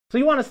So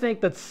you want a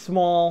snake that's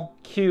small,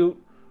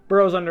 cute,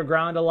 burrows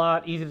underground a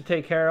lot, easy to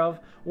take care of?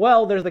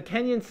 Well, there's the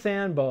Kenyan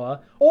sand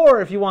boa,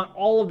 or if you want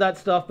all of that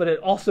stuff but it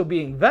also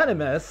being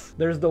venomous,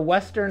 there's the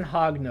Western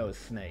hognose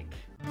snake.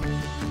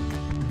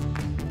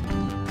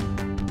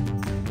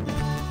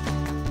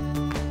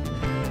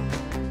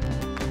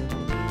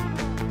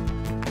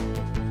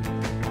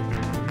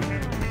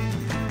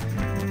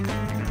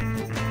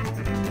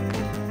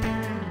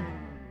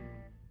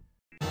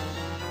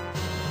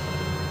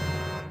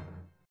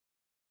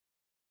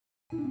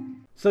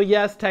 So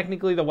yes,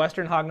 technically the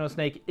Western hognose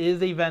snake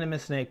is a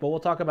venomous snake, but we'll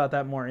talk about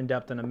that more in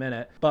depth in a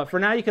minute. But for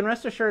now, you can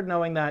rest assured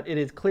knowing that it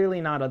is clearly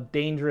not a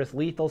dangerous,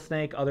 lethal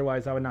snake.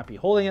 Otherwise, I would not be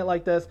holding it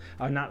like this.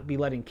 I would not be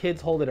letting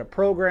kids hold it at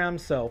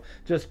programs. So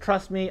just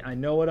trust me, I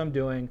know what I'm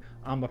doing.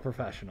 I'm a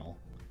professional.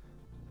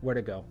 Where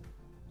to go?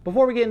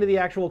 Before we get into the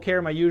actual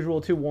care, my usual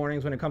 2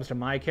 warnings when it comes to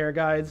my care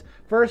guides.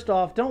 First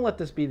off, don't let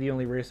this be the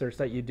only research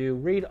that you do.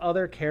 Read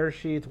other care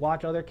sheets,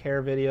 watch other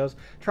care videos.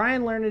 Try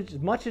and learn as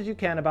much as you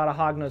can about a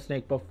hognose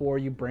snake before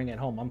you bring it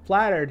home. I'm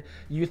flattered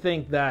you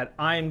think that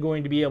I'm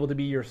going to be able to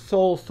be your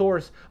sole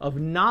source of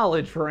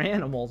knowledge for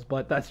animals,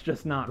 but that's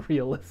just not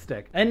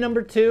realistic. And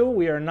number 2,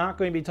 we are not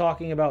going to be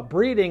talking about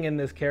breeding in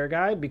this care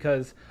guide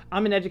because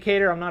I'm an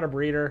educator, I'm not a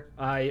breeder.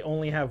 I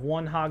only have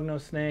 1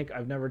 hognose snake.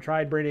 I've never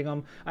tried breeding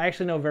them. I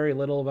actually know very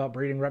little about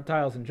breeding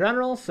reptiles in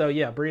general, so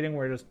yeah, breeding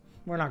we're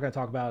not going to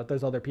talk about it.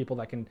 There's other people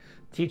that can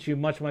teach you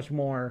much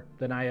more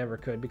than I ever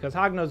could, because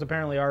hognose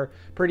apparently are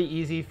pretty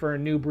easy for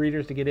new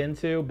breeders to get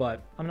into,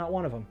 but I'm not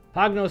one of them.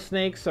 Hognose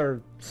snakes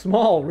are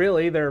small,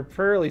 really. They're a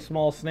fairly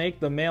small snake.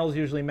 The males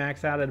usually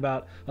max out at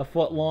about a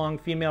foot long.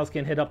 Females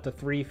can hit up to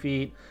 3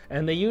 feet,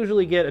 and they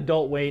usually get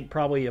adult weight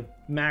probably a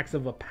max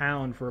of a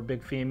pound for a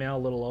big female, a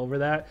little over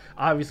that.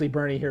 Obviously,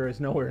 Bernie here is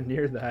nowhere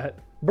near that.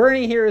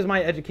 Bernie here is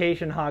my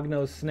education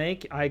hognose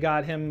snake. I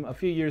got him a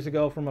few years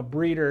ago from a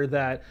breeder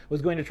that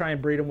was going to try and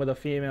breed him with a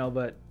female,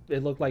 but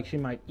it looked like she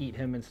might eat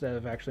him instead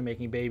of actually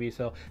making babies.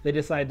 So they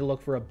decided to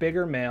look for a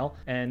bigger male,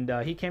 and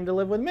he came to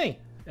live with me.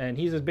 And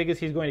he's as big as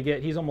he's going to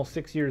get. He's almost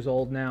 6 years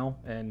old now,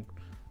 and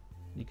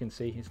you can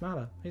see he's not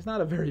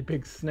a very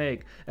big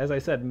snake. As I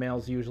said,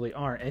 males usually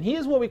aren't. And he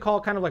is what we call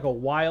kind of like a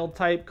wild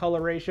type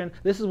coloration.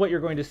 This is what you're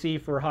going to see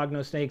for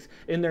hognose snakes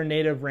in their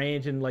native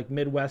range in like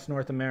Midwest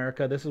North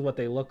America. This is what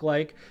they look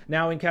like.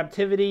 Now in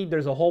captivity,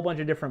 there's a whole bunch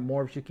of different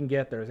morphs you can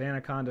get. There's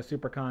anaconda,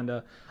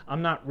 superconda.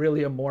 I'm not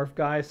really a morph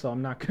guy, so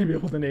I'm not going to be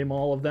able to name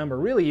all of them or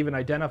really even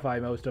identify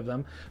most of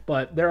them.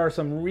 But there are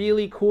some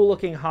really cool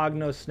looking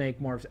hognose snake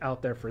morphs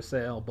out there for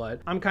sale.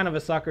 But I'm kind of a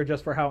sucker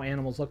just for how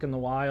animals look in the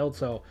wild.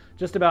 So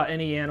just about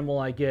any animal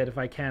I get, if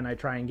I can, I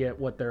try and get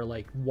what their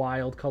like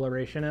wild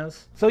coloration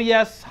is. So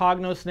yes,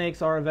 hognose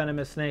snakes are a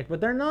venomous snake, but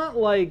they're not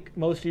like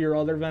most of your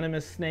other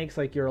venomous snakes,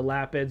 like your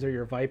elapids or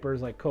your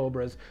vipers, like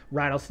cobras,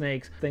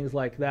 rattlesnakes, things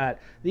like that.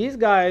 These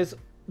guys,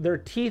 their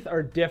teeth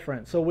are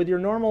different. So with your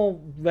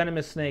normal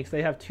venomous snakes,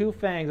 they have 2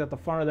 fangs at the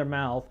front of their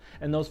mouth,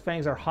 and those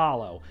fangs are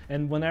hollow.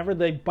 And whenever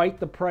they bite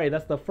the prey,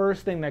 that's the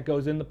first thing that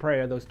goes in the prey,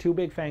 are those 2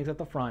 big fangs at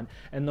the front.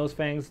 And those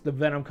fangs, the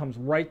venom comes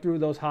right through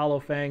those hollow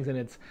fangs, and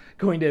it's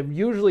going to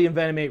usually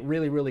envenomate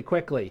really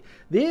quickly.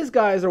 These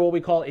guys are what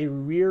we call a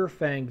rear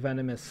fang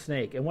venomous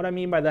snake. And what I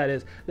mean by that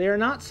is they are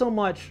not so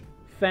much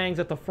fangs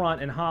at the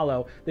front and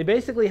hollow. They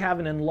basically have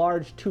an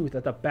enlarged tooth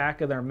at the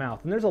back of their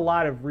mouth. And there's a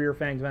lot of rear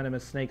fangs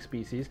venomous snake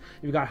species.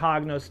 You've got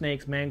hognose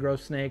snakes,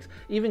 mangrove snakes,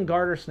 even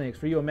garter snakes.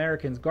 For you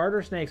Americans,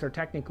 garter snakes are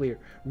technically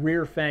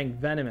rear fang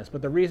venomous.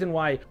 But the reason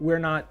why we're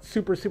not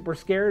super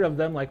scared of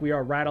them like we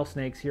are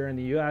rattlesnakes here in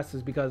the US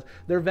is because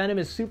their venom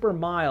is super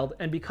mild.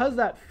 And because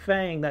that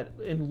fang, that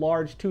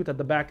enlarged tooth at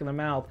the back of the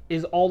mouth,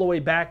 is all the way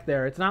back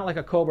there, it's not like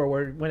a cobra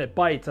where when it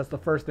bites, that's the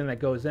first thing that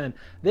goes in.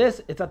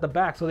 This, it's at the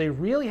back. So they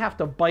really have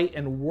to bite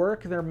and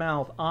work their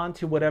mouth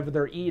onto whatever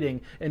they're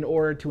eating in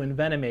order to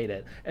envenomate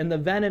it. And the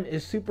venom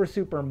is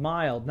super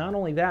mild. Not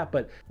only that,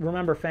 but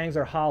remember, fangs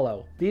are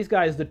hollow. These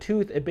guys, the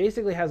tooth, it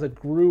basically has a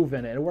groove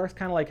in it. It works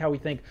kind of like how we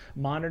think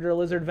monitor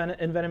lizard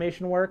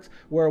envenomation works,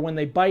 where when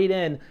they bite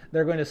in,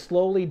 they're going to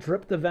slowly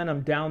drip the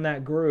venom down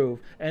that groove.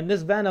 And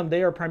this venom,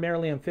 they are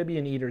primarily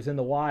amphibian eaters in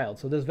the wild.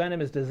 So this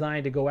venom is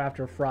designed to go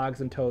after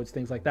frogs and toads,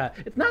 things like that.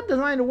 It's not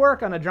designed to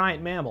work on a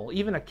giant mammal,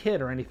 even a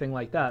kid or anything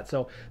like that.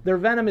 So their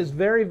venom is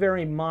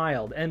very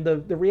mild. And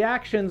the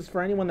reactions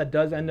for anyone that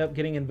does end up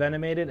getting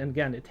envenomated, and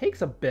again, it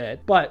takes a bit,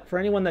 but for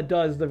anyone that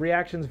does, the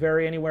reactions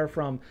vary anywhere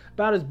from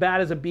about as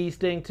bad as a bee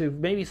sting to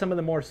maybe some of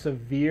the more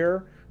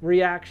severe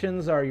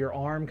reactions are your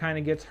arm kind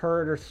of gets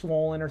hurt or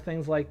swollen or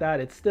things like that.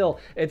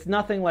 It's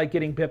nothing like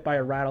getting bit by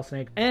a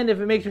rattlesnake. And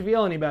if it makes you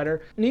feel any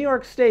better, New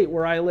York State,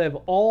 where I live,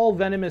 all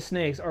venomous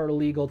snakes are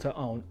illegal to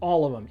own.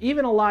 All of them.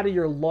 Even a lot of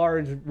your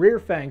large rear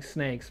fang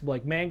snakes,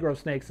 like mangrove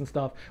snakes and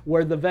stuff,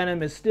 where the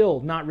venom is still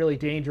not really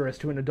dangerous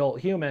to an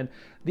adult human.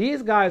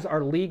 These guys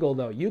are legal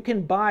though. You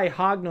can buy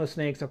hognose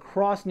snakes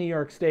across New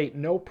York State,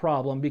 no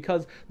problem,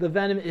 because the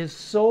venom is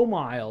so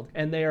mild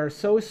and they are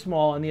so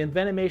small and the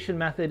envenomation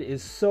method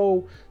is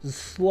so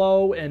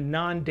slow and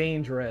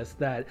non-dangerous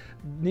that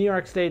New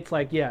York State's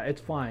like, yeah,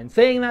 it's fine.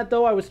 Saying that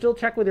though, I would still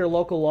check with your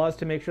local laws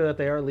to make sure that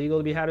they are legal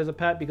to be had as a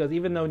pet, because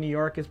even though New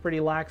York is pretty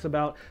lax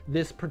about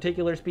this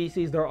particular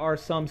species, there are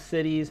some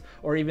cities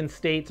or even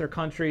states or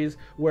countries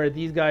where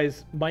these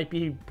guys might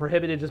be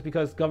prohibited just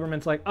because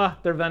government's like,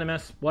 they're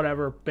venomous,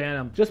 whatever, ban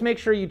them. Just make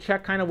sure you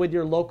check kind of with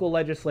your local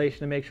legislation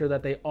to make sure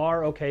that they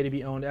are okay to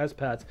be owned as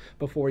pets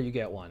before you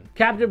get one.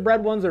 Captive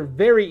bred ones are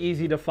very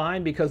easy to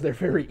find because they're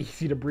very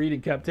easy to breed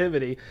in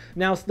captivity.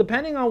 Now,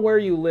 depending on where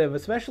you live,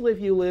 especially if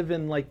you live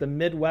in like the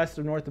Midwest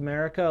of North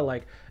America,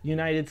 like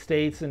United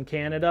States and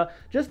Canada,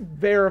 just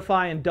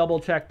verify and double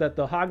check that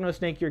the hognose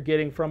snake you're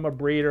getting from a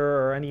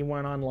breeder or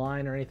anyone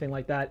online or anything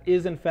like that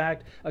is in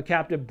fact a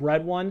captive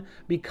bred one,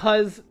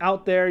 because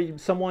out there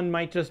someone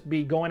might just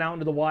be going out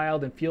into the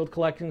wild and field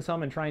collecting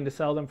some and trying to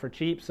sell them for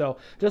cheap. So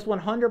just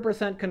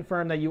 100%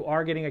 confirm that you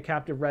are getting a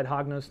captive bred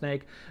hognose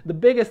snake. The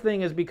biggest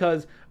thing is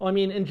because, well, I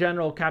mean, in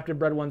general, captive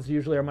bred ones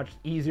usually are much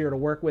easier to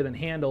work with and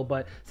handle,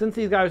 but since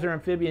these guys are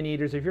amphibian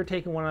eaters, if you're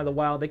taking one out of the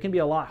wild, they can be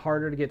a lot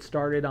harder to get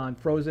started on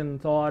frozen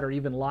thawed or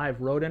even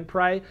live rodent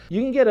prey.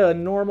 You can get a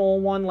normal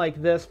one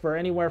like this for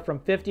anywhere from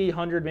 $50,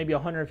 $100, maybe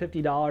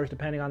 $150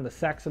 depending on the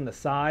sex and the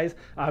size.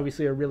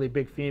 Obviously a really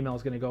big female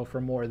is going to go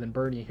for more than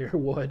Bernie here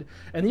would.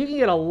 And you can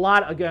get a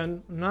lot,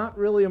 again, not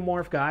really a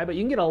morph guy, but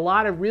you can get a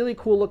lot of really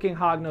cool looking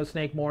hognose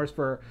snake morphs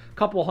for a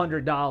couple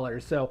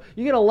 $100. So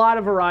you get a lot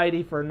of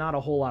variety for not a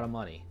whole lot of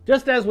money.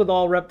 Just as with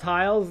all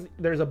reptiles,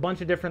 there's a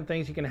bunch of different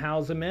things you can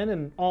house them in,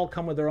 and all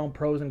come with their own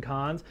pros and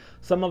cons.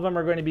 Some of them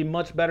are going to be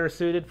much better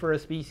suited for a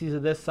species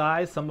of this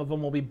size. Some of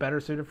them will be better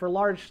suited for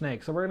large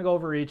snakes. So we're going to go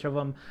over each of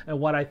them and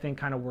what I think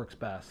kind of works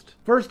best.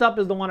 First up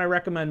is the one I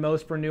recommend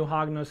most for new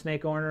hognose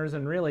snake owners,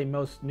 and really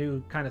most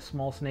new kind of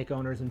small snake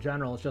owners in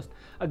general. It's just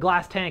a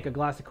glass tank, a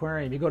glass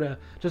aquarium. You go to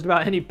just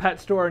about any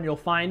pet store and you'll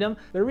find them.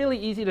 They're really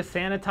easy to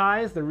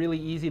sanitize. They're really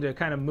easy to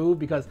kind of move,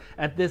 because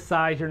at this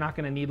size you're not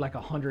going to need like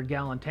a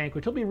 100-gallon tank,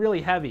 which will be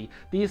really heavy.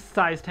 These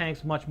size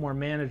tanks much more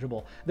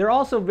manageable. They're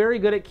also very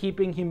good at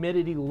keeping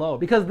humidity low,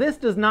 because this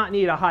does not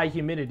need a high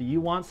humidity.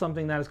 You want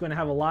something that is going to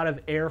have a lot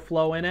of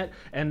airflow in it,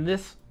 and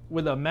this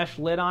with a mesh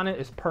lid on it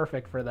is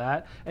perfect for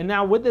that. And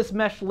now with this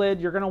mesh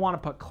lid, you're going to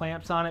want to put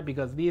clamps on it,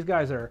 because these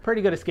guys are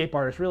pretty good escape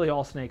artists. Really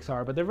all snakes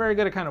are, but they're very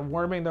good at kind of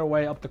worming their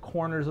way up the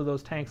corners of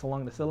those tanks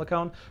along the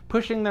silicone,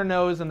 pushing their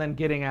nose and then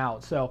getting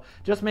out. So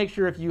just make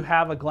sure if you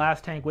have a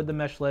glass tank with the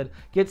mesh lid,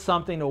 get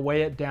something to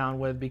weigh it down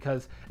with,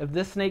 because if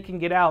this snake can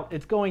get out,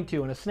 it's going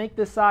to. And a snake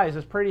this size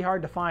is pretty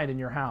hard to find in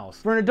your house.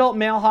 For an adult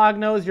male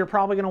hognose, you're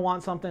probably going to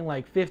want something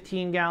like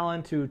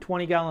 15-gallon to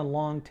 20-gallon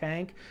long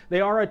tank. They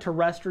are a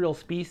terrestrial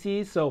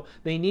species, so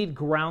they need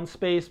ground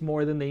space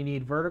more than they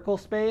need vertical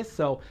space.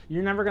 So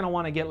you're never going to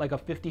want to get like a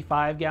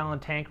 55-gallon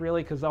tank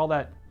really, because all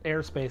that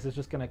airspace is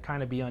just going to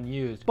kind of be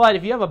unused. But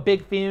if you have a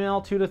big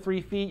female, 2 to 3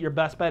 feet, your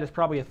best bet is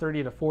probably a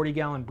 30 to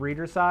 40-gallon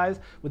breeder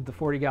size, with the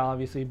 40-gallon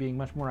obviously being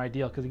much more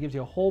ideal, because it gives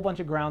you a whole bunch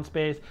of ground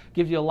space,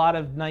 gives you a lot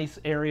of nice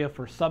area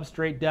for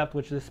substrate depth,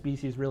 which this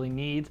species really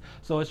needs.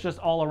 So it's just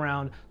all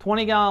around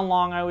 20-gallon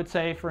long, I would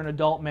say, for an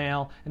adult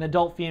male. An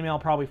adult female,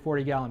 probably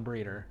 40-gallon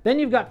breeder. Then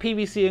you've got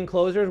PVC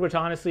enclosures, which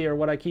honestly are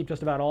what I keep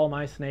just about all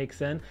my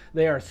snakes in.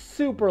 They are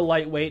super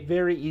lightweight,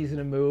 very easy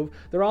to move.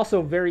 They're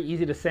also very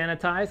easy to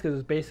sanitize, because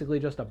it's basically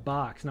just a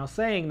box. Now,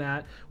 saying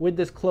that, with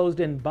this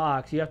closed-in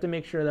box, you have to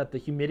make sure that the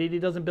humidity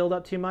doesn't build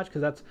up too much,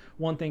 because that's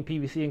one thing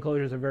PVC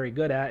enclosures are very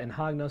good at and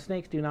hognose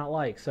snakes do not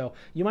like. So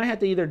you might have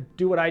to either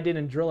do what I did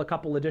and drill a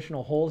couple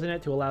additional holes in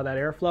it to allow that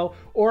airflow,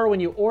 or when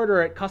you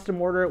order it,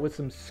 custom order it with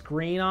some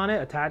screen on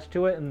it attached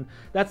to it. And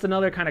that's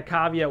another kind of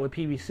caveat with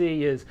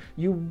PVC, is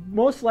you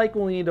most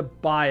likely will need to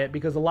buy it,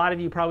 because a lot of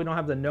you probably don't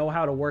have the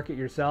know-how to work it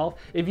yourself.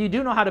 If you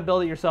do know how to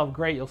build it yourself,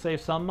 great, you'll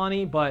save some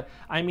money, but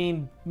I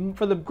mean,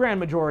 for the grand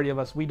majority of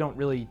us, we don't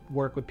really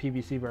work with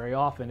PVC very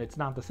often. It's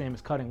not the same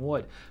as cutting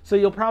wood. So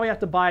you'll probably have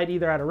to buy it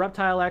either at a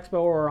reptile expo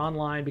or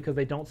online, because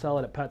they don't sell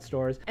it at pet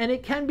stores. And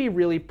it can be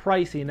really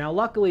pricey. Now,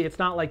 luckily, it's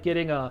not like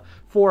getting a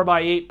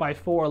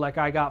 4x8x4 like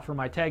I got for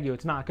my Tegu.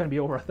 It's not going to be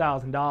over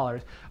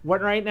 $1,000.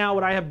 Right now,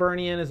 what I have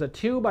Bernie in is a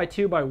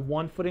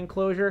 2x2x1 foot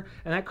enclosure,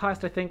 and that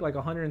cost, I think, like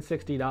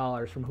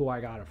 $160 from who I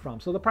got it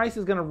from. So the price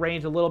is going to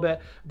range a little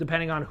bit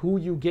depending on who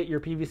you get your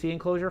PVC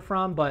enclosure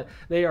from, but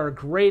they are a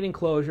great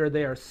enclosure.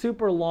 They are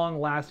super long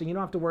lasting. You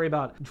don't have to worry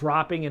about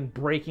dropping and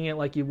breaking it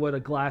like you would a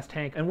glass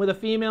tank. And with a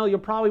female, you'll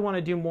probably want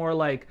to do more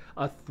like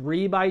a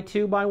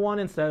 3x2x1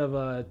 instead of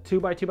a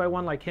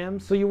 2x2x1 like him.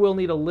 So you will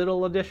need a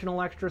little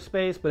additional extra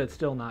space, but it's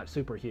still not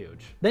super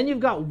huge. Then you've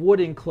got wood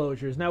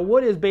enclosures. Now,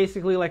 wood is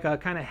basically like a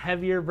kind of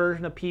heavier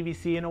version of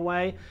PVC in a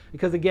way,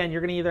 because again,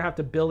 you're going to either have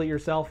to build it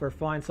yourself or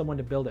find someone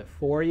to build it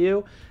for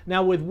you.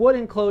 Now, with wood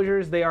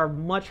enclosures, they are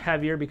much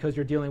heavier because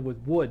you're dealing with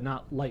wood,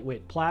 not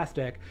lightweight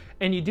plastic.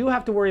 And you do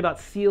have to worry about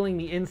sealing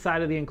the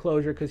inside of the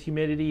enclosure, because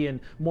humidity and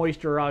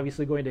moisture are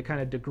obviously going to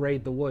kind of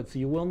degrade the wood. So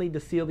you will need to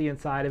seal the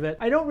inside of it.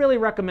 I don't really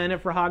recommend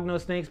it for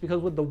hognose snakes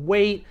because with the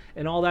weight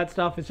and all that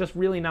stuff, it's just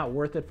really not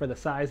worth it for the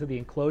size of the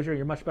enclosure.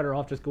 You're much better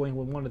off just going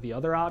with one of the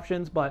other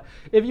options, but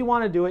if you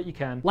want to do it, you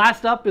can.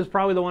 Last up is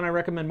probably the one I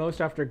recommend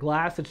most after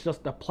glass. It's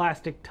just a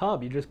plastic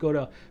tub. You just go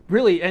to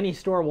really any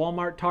store,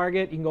 Walmart,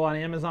 Target, you can go on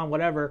Amazon,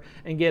 whatever,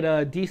 and get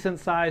a decent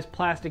sized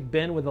plastic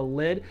bin with a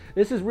lid.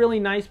 This is really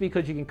nice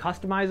because you can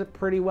customize it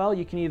pretty well.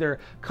 You can either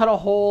cut a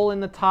hole in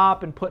the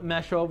top and put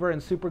mesh over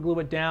and super glue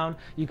it down.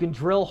 You can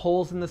drill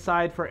holes in the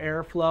side for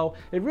airflow.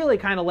 It really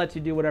kind of lets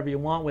you do whatever you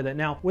want with it.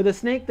 Now, with a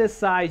snake this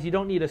size, you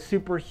don't need a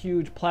super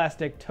huge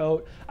plastic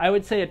tote. I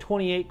would say a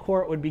 28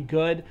 quart would be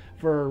good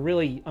for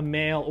really a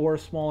male or a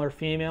smaller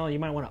female. You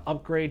might want to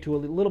upgrade to a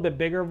little bit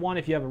bigger one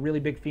if you have a really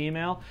big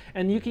female.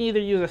 And you can either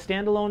use a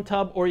standalone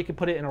tub or you can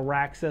put it in a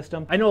rack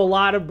system. I know a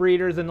lot of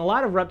breeders and a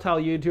lot of reptile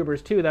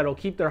YouTubers too that'll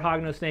keep their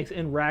hognose snakes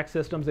in rack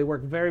systems. They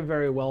work very,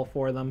 very well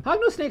for them.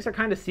 Hognose snakes are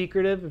kind of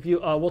secretive. If you,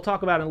 we'll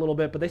talk about it in a little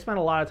bit, but they spend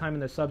a lot of time in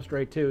their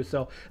substrate too,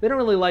 so they don't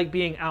really like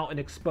being out and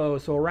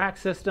exposed. So a rack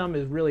system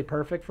is really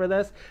perfect for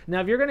this. Now,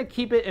 if you're going to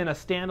keep it in a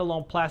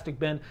standalone plastic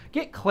bin,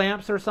 get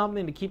clamps or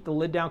something to keep the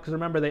lid down, because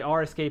remember, they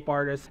are escape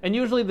artists. And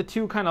usually the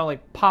two kind of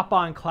like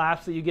pop-on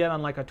clasps that you get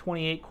on like a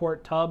 28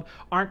 quart tub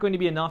aren't going to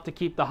be enough to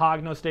keep the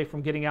hognose snake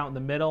from getting out in the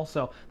middle.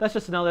 So that's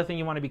just another thing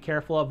you want to be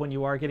careful of when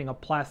you are getting a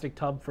plastic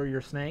tub for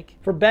your snake.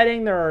 For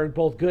bedding, there are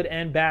both good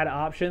and bad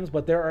options,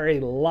 but there are a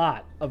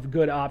lot of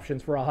good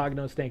options for a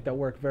hognose snake that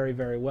work very,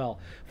 very well.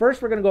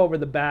 First, we're going to go over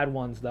the bad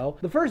ones though.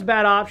 The first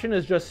bad option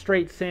is just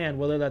straight sand,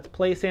 whether that's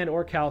play sand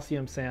or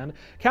calcium sand.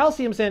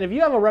 Calcium sand, if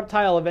you have a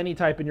reptile of any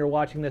type and you're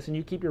watching this and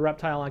you keep your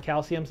reptile on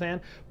calcium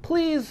sand,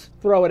 please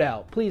throw it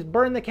out. Please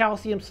burn the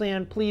calcium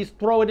sand, please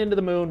throw it into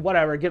the moon,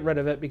 whatever, get rid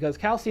of it, because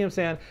calcium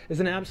sand is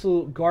an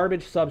absolute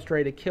garbage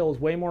substrate. It kills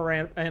way more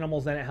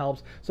animals than it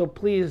helps, so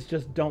please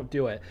just don't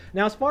do it.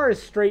 Now, as far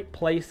as straight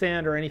play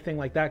sand or anything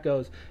like that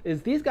goes,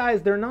 is these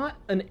guys, they're not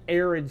an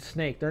arid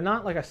snake. They're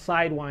not like a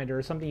sidewinder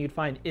or something you'd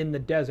find in the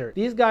desert.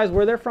 These guys,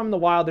 where they're from the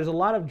wild, there's a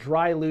lot of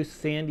dry, loose,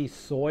 sandy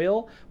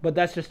soil, but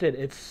that's just it.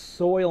 It's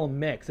soil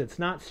mix. It's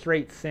not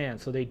straight sand,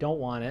 so they don't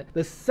want it.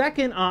 The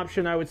second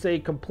option I would say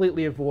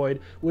completely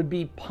avoid would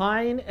be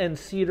pine and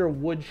cedar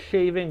wood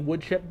shaving,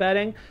 wood chip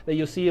bedding that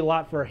you'll see a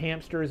lot for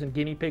hamsters and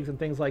guinea pigs and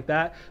things like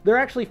that. They're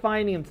actually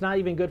finding it's not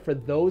even good for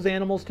those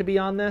animals to be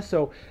on this,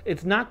 so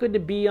it's not good to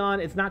be on,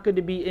 it's not good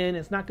to be in,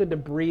 it's not good to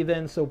breathe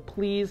in, so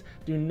please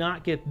do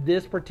not get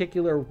this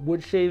particular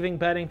wood shaving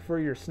bedding for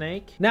your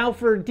snake. Now,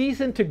 for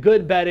decent to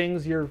good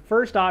beddings, your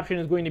first option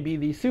is going to be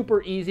the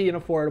super easy and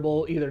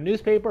affordable either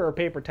newspaper or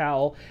paper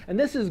towel, and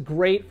this is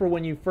great for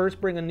when you first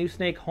bring a new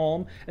snake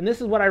home, and this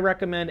is what I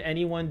recommend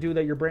anyone do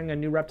that you're bringing a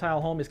new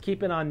reptile home, is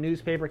keep it on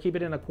newspaper, keep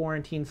it in a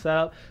quarantine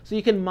setup so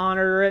you can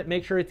monitor it,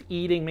 make sure it's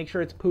eating, make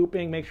sure it's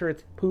pooping, make sure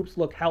its poops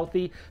look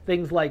healthy,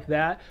 things like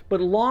that.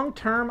 But long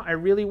term, I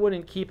really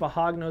wouldn't keep a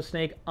hognose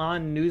snake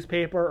on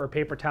newspaper or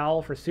paper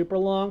towel for super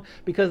long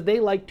because they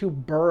like to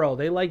burrow,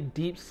 they like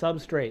deep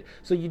substrate,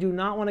 so you do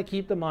not want to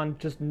keep them on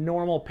just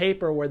normal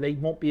paper where they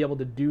won't be able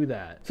to do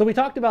that. So we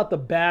talked about the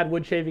bad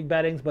wood shaving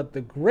beddings, but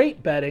the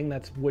great bedding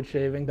that's wood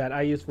shaving that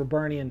I use for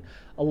Bernie and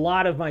a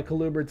lot of my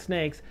colubrid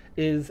snakes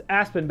is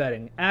aspen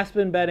bedding.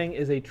 Aspen bedding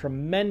is a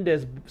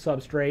tremendous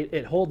substrate.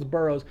 It holds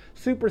burrows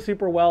super,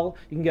 super well.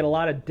 You can get a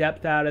lot of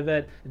depth out of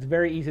it. It's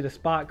very easy to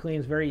spot clean.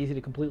 It's very easy to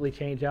completely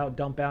change out,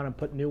 dump out, and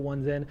put new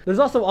ones in. There's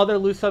also other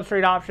loose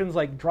substrate options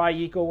like dry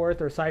eco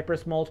earth or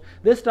cypress mulch.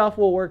 This stuff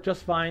will work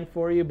just fine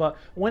for you, but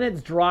when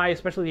it's dry,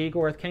 especially the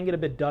eco earth, can get a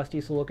bit dusty,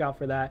 so look out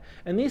for that.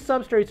 And these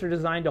substrates are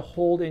designed to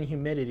hold in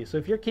humidity. So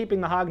if you're keeping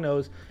the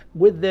hognose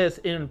with this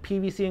in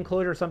PVC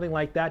enclosure or something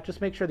like that, just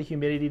make sure the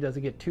humidity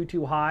doesn't get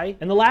too high.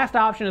 And the last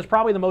option is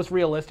probably the most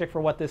realistic for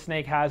what this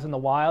snake has in the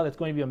wild. It's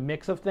going to be a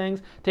mix of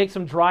things. Take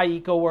some dry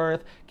eco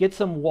earth, get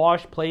some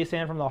washed play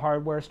sand from the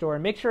hardware store,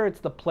 and make sure it's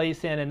the play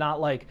sand and not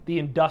like the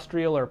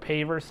industrial or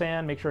paver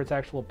sand. Make sure it's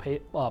actual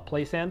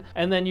play sand.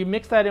 And then you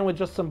mix that in with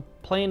just some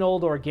plain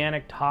old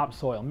organic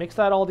topsoil. Mix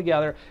that all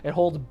together. It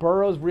holds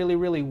burrows really,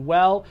 really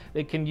well.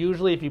 It can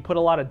usually, if you put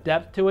a lot of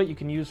depth to it, you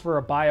can use for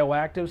a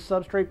bioactive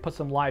substrate, put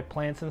some live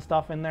plants and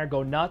stuff in there,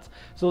 go nuts.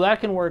 So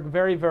that can work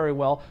very, very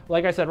well.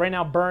 Like I said, right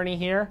now Bernie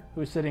here,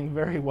 who's sitting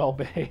very well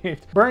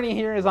behaved. Bernie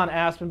here is on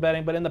aspen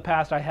bedding, but in the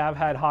past I have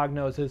had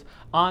hognoses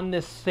on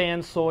this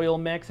sand soil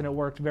mix and it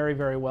worked very,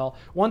 very well.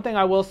 One thing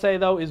I will say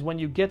though is when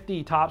you get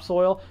the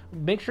topsoil,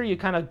 make sure you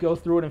kind of go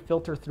through it and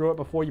filter through it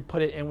before you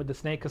put it in with the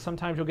snake, because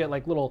sometimes you'll get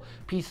like little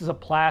pieces of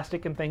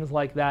plastic and things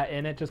like that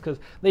in it just because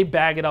they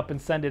bag it up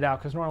and send it out,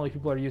 because normally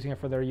people are using it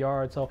for their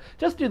yard. So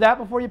just do that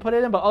before you put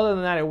it in, but other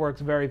than that, it works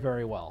very,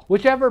 very well.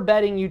 Whichever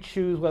bedding you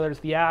choose, whether it's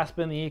the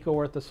aspen, the eco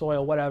earth, the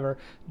soil, whatever,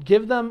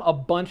 give them a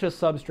bunch of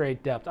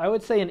substrate depth. I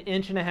would say 1.5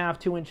 inches,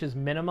 2 inches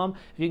minimum.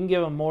 If you can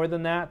give them more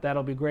than that,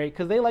 that'll be great,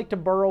 because they like to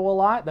burrow a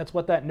lot. That's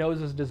what that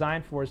nose is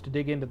designed for, is to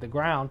dig into the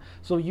ground.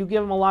 So you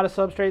give them a lot of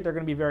substrate, they're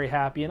going to be very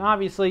happy. And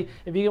obviously,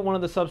 if you get one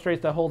of the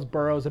substrates that holds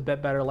burrows a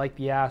bit better, like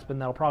the aspen,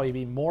 that'll probably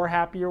be more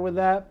happier with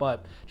that,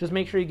 but just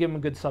make sure you give them a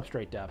good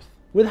substrate depth.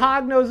 With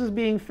hognoses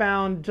being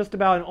found just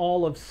about in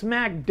all of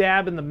smack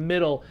dab in the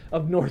middle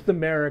of North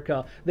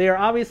America, they are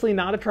obviously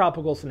not a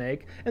tropical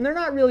snake, and they're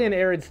not really an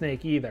arid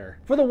snake either.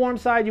 For the warm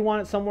side, you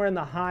want it somewhere in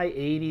the high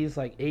 80s,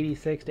 like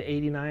 86 to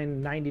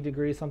 89, 90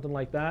 degrees, something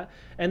like that.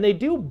 And they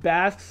do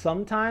bask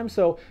sometimes,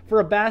 so for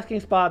a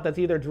basking spot that's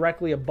either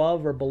directly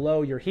above or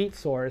below your heat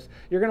source,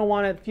 you're gonna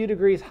want it a few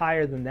degrees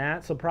higher than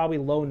that, so probably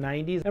low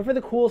 90s. And for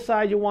the cool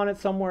side, you want it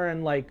somewhere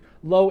in like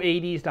low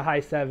 80s to high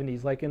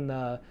 70s, like in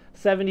the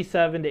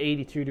 77 to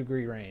 82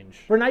 degree range.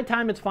 For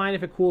nighttime, it's fine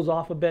if it cools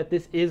off a bit.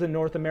 This is a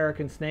North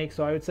American snake,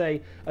 so I would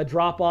say a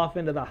drop off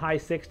into the high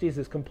 60s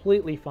is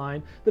completely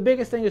fine. The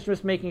biggest thing is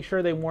just making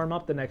sure they warm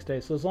up the next day.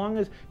 So as long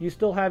as you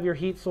still have your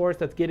heat source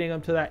that's getting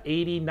them to that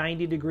 80,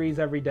 90 degrees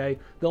every day,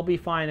 they'll be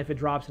fine if it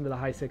drops into the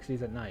high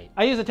 60s at night.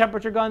 I use a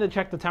temperature gun to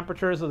check the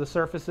temperatures of the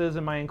surfaces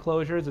in my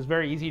enclosures. It's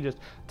very easy. Just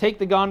take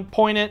the gun,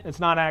 point it. It's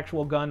not an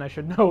actual gun, I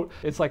should note.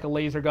 It's like a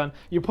laser gun.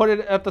 You put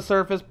it at the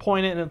surface,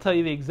 point it, and it'll tell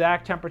you the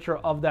exact temperature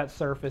of that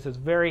surface. It's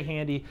very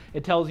handy.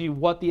 It tells you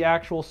what the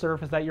actual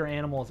surface that your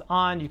animal is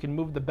on. You can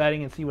move the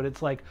bedding and see what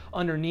it's like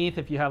underneath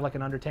if you have like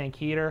an under tank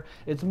heater.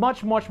 It's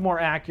much more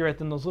accurate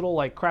than those little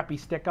like crappy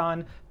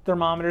stick-on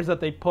thermometers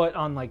that they put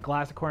on like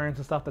glass aquariums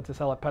and stuff that they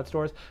sell at pet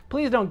stores.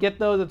 Please don't get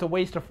those. It's a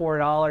waste of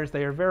 $4.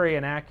 They are very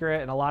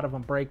inaccurate and a lot of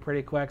them break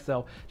pretty quick,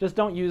 so just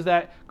don't use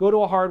that. Go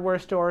to a hardware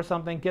store or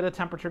something, get a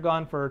temperature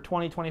gun for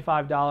 $20,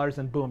 $25,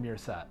 and boom, you're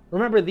set.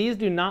 Remember, these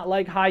do not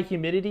like high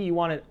humidity. You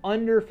want it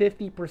under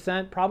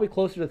 50%, probably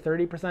closer to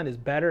 30% is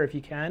better if you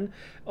can.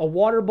 A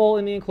water bowl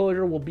in the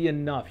enclosure will be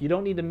enough. You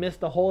don't need to mist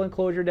the whole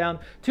enclosure down.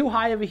 Too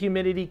high of a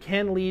humidity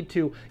can lead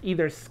to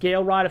either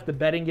scale rot if the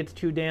bedding gets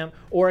too damp,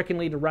 or it can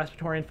lead to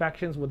respiratory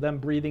infections with them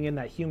breathing in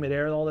that humid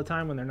air all the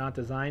time when they're not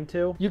designed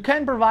to. You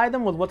can provide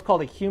them with what's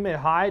called a humid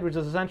hide, which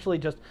is essentially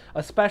just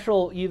a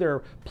special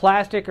either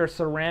plastic or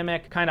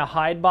ceramic kind of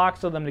hide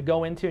box for them to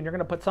go into, and you're going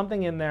to put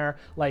something in there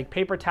like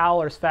paper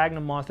towel or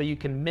sphagnum moss that you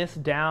can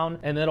mist down,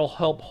 and it'll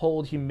help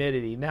hold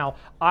humidity. Now,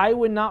 I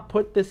would not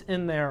put this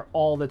in there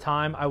all the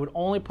time. I would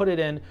only put it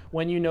in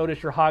when you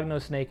notice your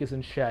hognose snake is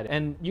in shed.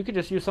 And you could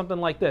just use something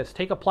like this.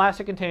 Take a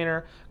plastic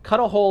container,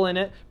 cut a hole in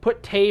it,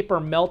 put tape or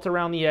melt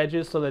around the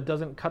edges so that it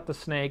doesn't cut the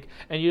snake,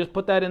 and you just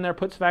put that in there,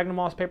 put sphagnum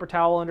moss, paper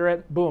towel under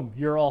it, boom,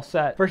 you're all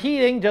set. For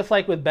heating, just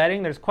like with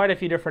bedding, there's quite a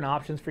few different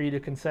options for you to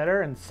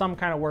consider, and some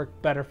kind of work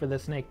better for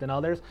this snake than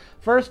others.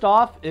 First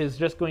off is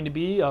just going to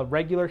be a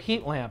regular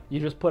heat lamp. You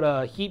just put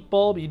a heat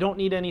bulb. You don't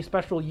need any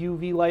special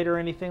UV light or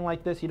anything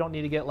like this. You don't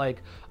need to get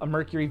like a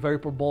mercury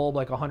vapor bulb,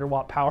 like a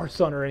 100-watt power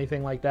sun or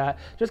anything like that.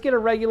 Just get a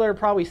regular,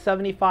 probably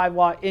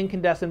 75-watt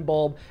incandescent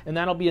bulb, and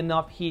that'll be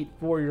enough heat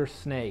for your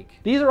snake.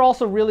 These are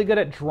also really good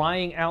at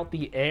drying out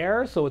the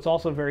air, so it's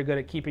also very good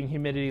at keeping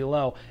humidity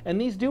low. And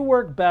these do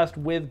work best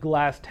with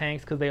glass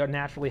tanks because they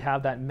naturally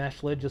have that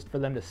mesh lid just for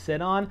them to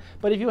sit on.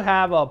 But if you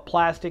have a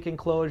plastic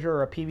enclosure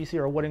or a PVC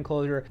or a wood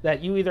enclosure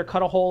that you either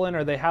cut a hole in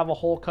or they have a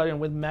hole cut in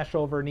with mesh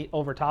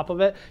over top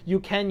of it, you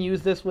can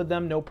use this with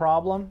them, no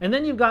problem. And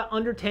then you've got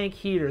under tank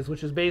heaters,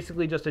 which is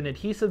basically just an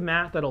adhesive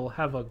mat that'll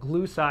have a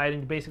glue side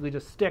and basically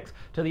just sticks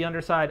to the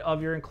underside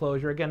of your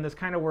enclosure. Again, this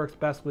kind of works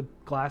best with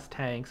glass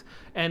tanks.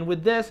 And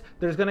with this,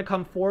 there's going to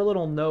come 4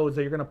 little nodes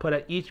that you're going to put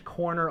at each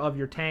corner of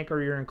your tank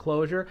or your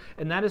enclosure,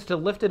 and that is to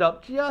lift it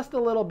up just a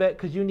little bit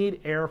because you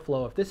need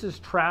airflow. If this is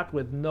trapped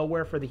with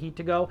nowhere for the heat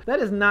to go, that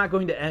is not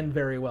going to end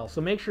very well.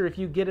 So make sure if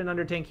you get an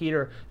under tank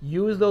heater,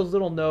 use those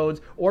little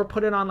nodes or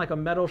put it on like a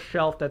metal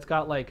shelf that's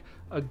got like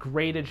a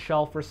graded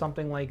shelf or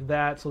something like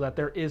that so that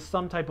there is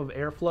some type of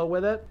airflow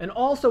with it. And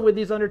also with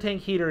these under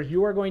tank heaters,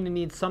 you are going to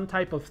need some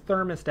type of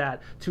thermostat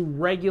to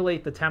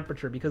regulate the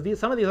temperature because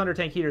some of these under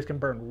tank heaters can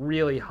burn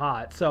really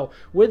hot. So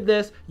with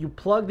this, you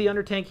plug the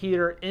under tank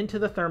heater into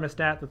the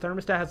thermostat. The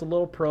thermostat has a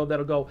little probe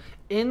that'll go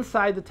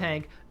inside the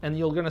tank, and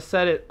you're going to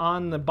set it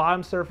on the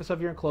bottom surface of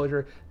your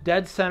enclosure,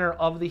 dead center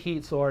of the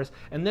heat source.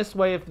 And this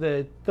way, if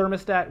the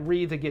thermostat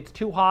reads it gets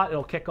too hot,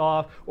 it'll kick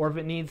off, or if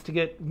it needs to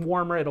get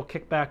warmer, it'll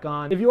kick back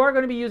on. If you are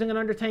going to be using an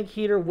under tank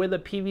heater with a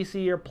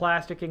PVC or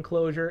plastic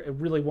enclosure, it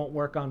really won't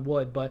work on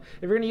wood. But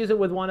if you're going to use it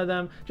with one of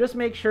them, just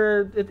make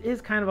sure it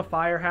is kind of a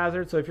fire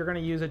hazard. So if you're going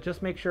to use it,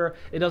 just make sure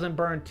it doesn't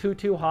burn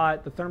too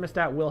hot. The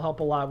thermostat will help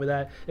a lot with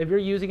that. If you're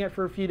using it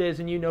for a few days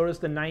and you notice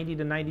the 90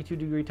 to 92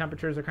 degree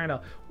temperatures are kind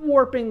of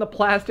warping the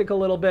plastic a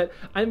little bit,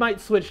 I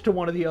might switch to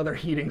one of the other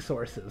heating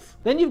sources.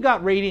 Then you've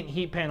got radiant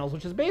heat panels,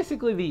 which is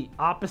basically the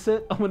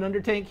opposite of an under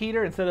tank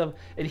heater. Instead of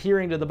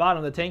adhering to the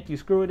bottom of the tank, you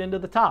screw it into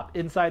the top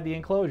inside the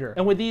enclosure.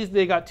 And with these,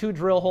 they got 2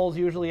 drill holes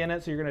usually in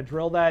it, so you're going to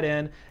drill that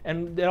in.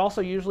 And it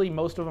also usually,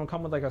 most of them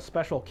come with like a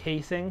special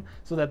casing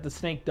so that the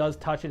snake does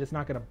touch it, it's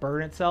not going to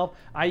burn itself.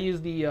 I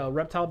use the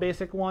Reptile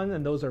Basic one,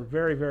 and those are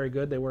very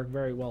good. They work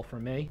very well for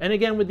me. And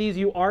again, with these,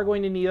 you are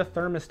going to need a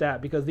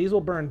thermostat because these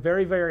will burn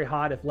very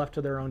hot if left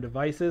to their own devices.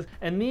 devices.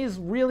 And these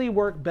really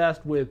work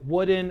best with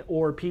wooden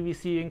or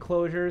PVC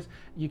enclosures.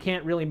 You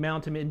can't really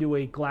mount them into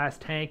a glass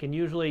tank, and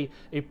usually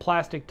a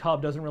plastic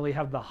tub doesn't really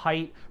have the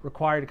height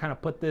required to kind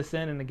of put this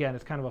in, and again,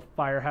 it's kind of a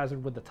fire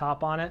hazard with the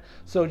top on it.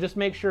 So just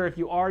make sure if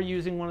you are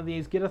using one of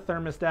these, get a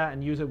thermostat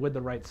and use it with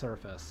the right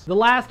surface. The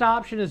last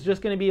option is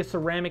just going to be a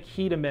ceramic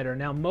heat emitter.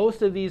 Now,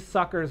 most of these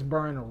suckers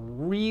burn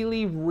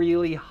really,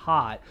 really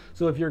hot.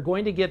 So if you're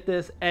going to get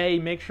this, A,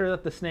 make sure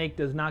that the snake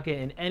does not get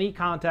in any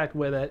contact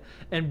with it,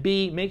 and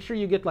B, make sure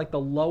you get like the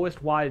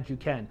lowest wattage you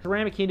can.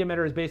 Ceramic heat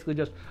emitter is basically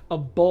just a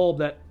bulb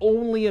that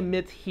only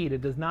emits heat.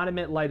 It does not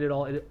emit light at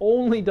all. It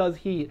only does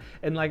heat.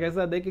 And like I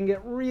said, they can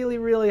get really,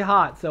 really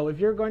hot. So if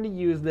you're going to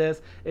use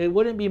this, it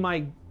wouldn't be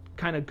my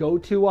kind of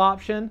go-to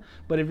option,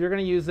 but if you're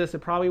going to use this, it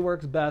probably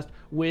works best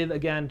with,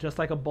 again, just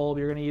like a bulb.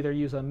 You're going to either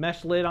use a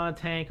mesh lid on a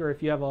tank, or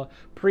if you have a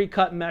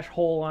pre-cut mesh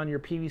hole on your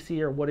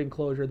PVC or wood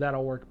enclosure,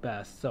 that'll work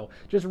best. So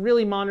just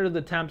really monitor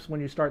the temps when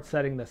you start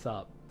setting this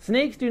up.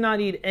 Snakes do not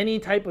need any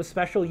type of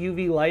special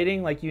UV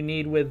lighting like you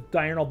need with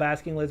diurnal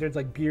basking lizards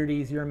like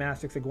beardies,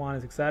 uromastyx,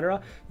 iguanas,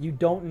 etc. You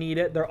don't need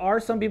it. There are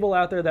some people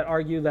out there that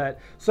argue that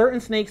certain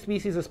snake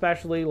species,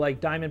 especially like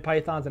diamond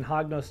pythons and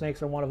hognose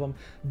snakes are one of them,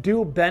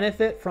 do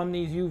benefit from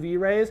these UV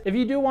rays. If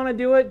you do want to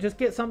do it, just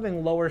get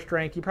something lower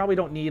strength. You probably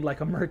don't need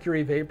like a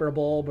mercury vapor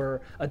bulb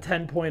or a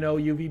 10.0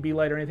 UVB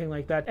light or anything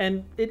like that.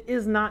 And it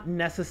is not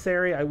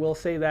necessary, I will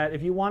say that.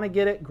 If you want to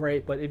get it,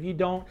 great. But if you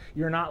don't,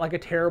 you're not like a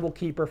terrible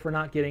keeper for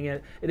not getting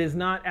it. It is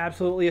not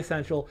absolutely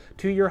essential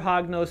to your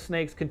hognose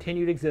snake's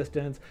continued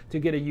existence to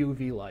get a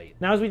UV light.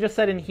 Now, as we just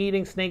said in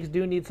heating, snakes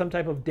do need some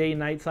type of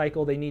day-night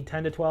cycle. They need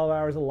 10 to 12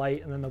 hours of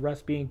light and then the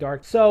rest being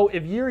dark. So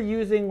if you're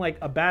using like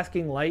a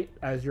basking light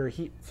as your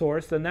heat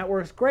source, then that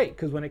works great,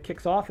 because when it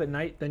kicks off at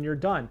night, then you're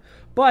done.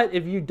 But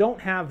if you don't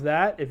have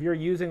that, if you're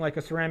using like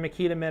a ceramic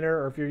heat emitter,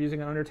 or if you're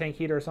using an under tank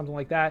heater or something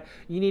like that,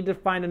 you need to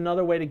find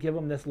another way to give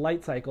them this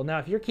light cycle. Now,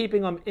 if you're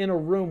keeping them in a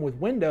room with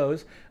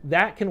windows,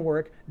 that can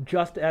work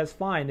just as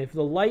fine. If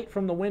the light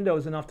from the window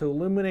is enough to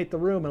illuminate the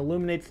room and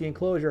illuminates the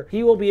enclosure,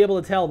 he will be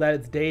able to tell that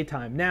it's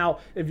daytime. Now,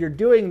 if you're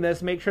doing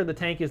this, make sure the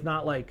tank is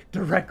not like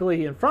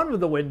directly in front of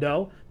the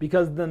window,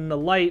 because then the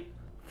light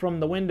from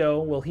the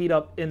window will heat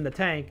up in the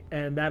tank,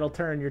 and that'll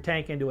turn your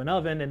tank into an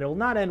oven, and it will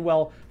not end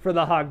well for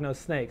the hognose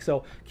snake.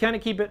 So kind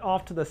of keep it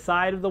off to the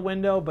side of the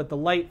window, but the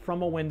light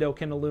from a window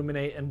can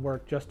illuminate and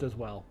work just as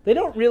well. They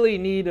don't really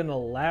need an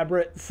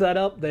elaborate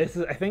setup. I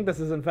think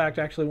this is in fact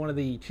actually one of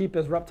the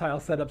cheapest reptile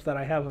setups that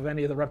I have of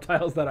any of the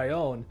reptiles that I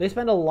own. They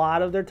spend a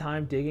lot of their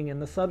time digging in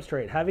the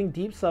substrate. Having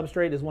deep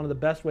substrate is one of the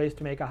best ways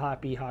to make a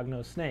hoppy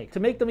hognose snake.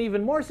 To make them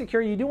even more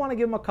secure, you do want to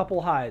give them a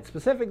couple hides,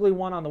 specifically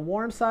one on the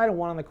warm side and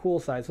one on the cool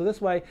side. So this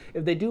way,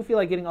 if they do feel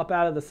like getting up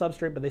out of the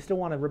substrate, but they still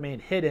want to remain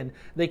hidden,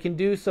 they can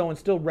do so and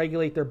still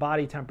regulate their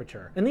body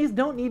temperature. And these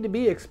don't need to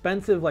be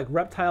expensive like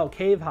reptile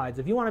cave hides.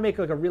 If you want to make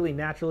like a really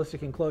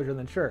naturalistic enclosure,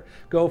 then sure,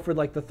 go for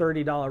like the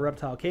 $30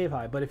 reptile cave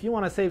hide. But if you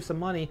want to save some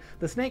money,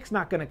 the snake's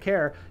not going to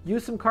care.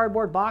 Use some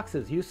cardboard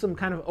boxes, use some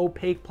kind of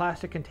opaque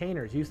plastic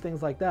containers, use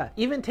things like that.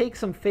 Even take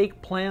some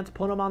fake plants,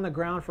 put them on the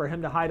ground for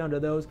him to hide under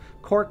those,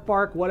 cork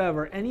bark,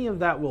 whatever, any of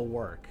that will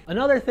work.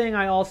 Another thing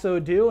I also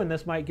do, and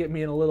this might get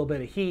me in a little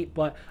bit of heat,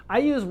 but I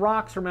use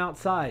rocks from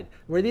outside.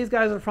 Where these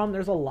guys are from,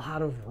 there's a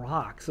lot of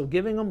rocks. So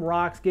giving them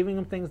rocks, giving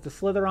them things to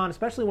slither on,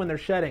 especially when they're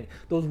shedding,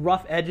 those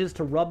rough edges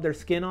to rub their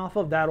skin off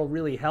of, that'll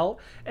really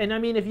help. And I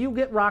mean, if you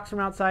get rocks from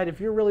outside, if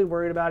you're really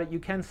worried about it, you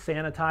can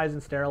sanitize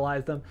and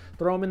sterilize them.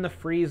 Throw them in the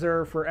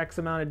freezer for X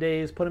amount of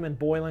days, put them in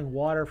boiling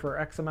water for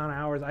X amount of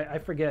hours. I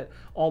forget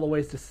all the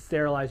ways to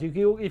sterilize. If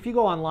you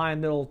go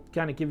online, they'll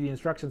kind of give you the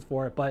instructions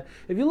for it. But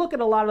if you look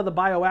at a lot of the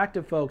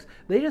bioactive folks,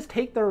 they just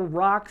take their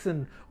rocks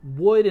and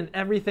wood and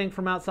everything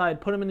from outside,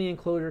 put them in the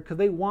enclosure, because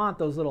they want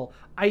those little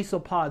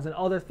isopods and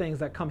other things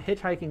that come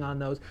hitchhiking on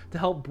those to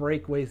help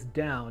break waste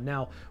down.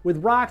 Now,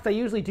 with rocks, I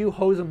usually do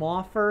hose them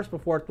off first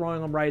before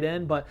throwing them right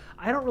in, but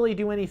I don't really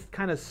do any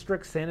kind of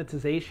strict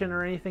sanitization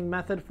or anything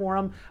method for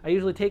them. I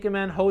usually take them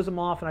in, hose them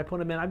off, and I put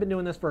them in. I've been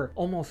doing this for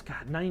almost,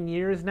 9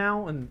 years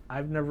now, and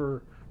I've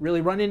never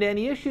really run into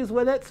any issues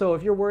with it. So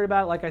if you're worried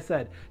about it, like I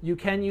said, you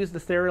can use the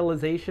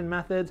sterilization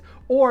methods,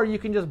 or you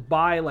can just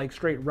buy like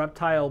straight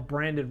reptile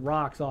branded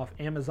rocks off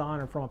Amazon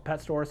or from a pet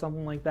store or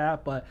something like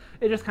that, but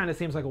it just kind of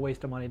seems like a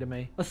waste of money to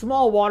me. A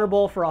small water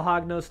bowl for a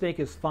hognose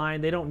snake is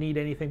fine. They don't need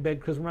anything big,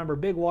 because remember,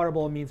 big water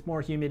bowl means more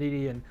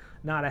humidity and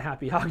not a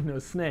happy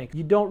hognose snake.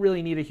 You don't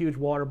really need a huge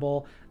water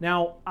bowl.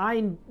 Now,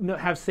 I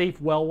have safe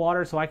well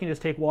water, so I can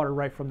just take water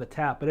right from the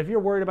tap. But if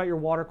you're worried about your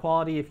water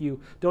quality, if you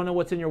don't know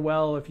what's in your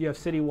well, if you have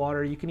city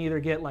water, you can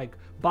either get like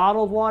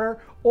bottled water,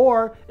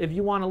 or if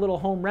you want a little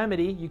home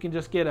remedy, you can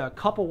just get a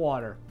cup of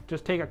water.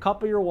 Just take a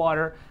cup of your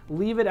water,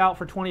 leave it out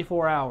for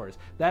 24 hours.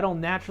 That'll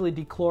naturally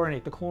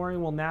dechlorinate. The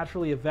chlorine will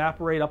naturally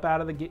evaporate up out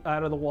of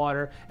the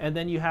water, and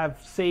then you have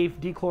safe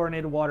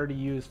dechlorinated water to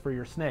use for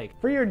your snake.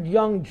 For your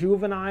young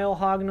juvenile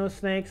hognose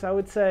snakes, I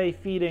would say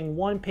feeding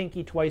one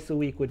pinky twice a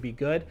week would be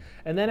good.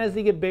 And then as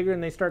they get bigger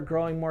and they start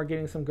growing more,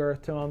 getting some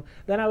girth to them,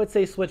 then I would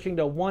say switching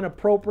to one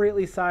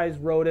appropriately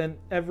sized rodent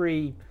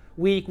every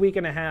week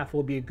and a half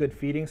will be a good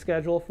feeding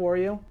schedule for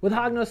you. With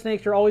hognose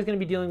snakes, you're always going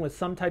to be dealing with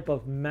some type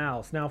of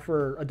mouse. Now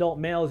for adult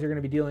males, you're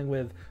going to be dealing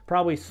with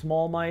probably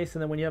small mice,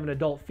 and then when you have an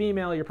adult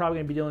female, you're probably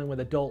going to be dealing with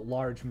adult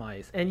large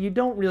mice. And you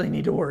don't really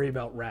need to worry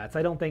about rats.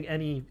 I don't think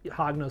any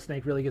hognose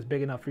snake really gets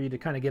big enough for you to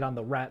kind of get on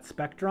the rat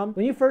spectrum.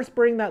 When you first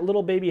bring that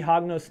little baby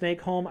hognose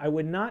snake home, I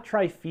would not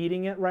try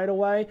feeding it right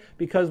away,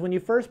 because when you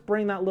first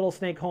bring that little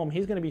snake home,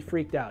 he's going to be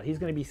freaked out. He's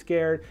going to be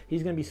scared.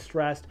 He's going to be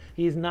stressed.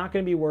 He's not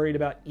going to be worried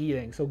about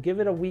eating. So give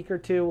it a week or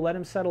two, let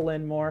him settle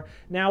in more.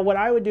 Now what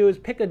I would do is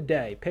pick a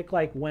day, pick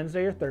like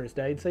Wednesday or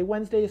Thursday, and say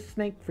Wednesday is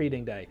snake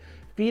feeding day.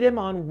 Feed him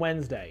on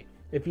Wednesday.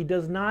 If he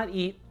does not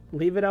eat,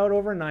 leave it out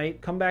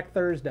overnight, come back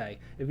Thursday.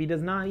 If he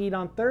does not eat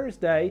on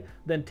Thursday,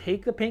 then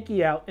take the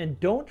pinky out and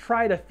don't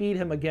try to feed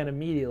him again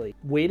immediately.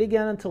 Wait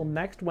again until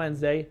next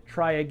Wednesday,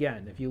 try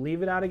again. If you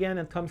leave it out again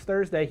and comes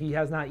Thursday, he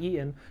has not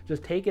eaten,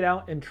 just take it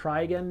out and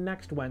try again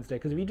next Wednesday.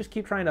 Because if you just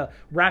keep trying to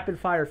rapid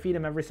fire feed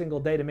him every single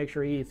day to make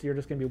sure he eats, you're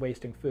just gonna be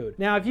wasting food.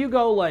 Now, if you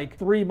go like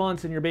 3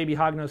 months and your baby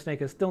hognose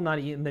snake is still not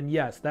eating, then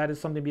yes, that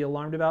is something to be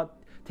alarmed about.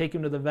 Take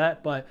him to the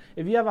vet. But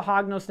if you have a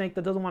hognose snake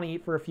that doesn't want to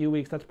eat for a few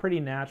weeks, that's pretty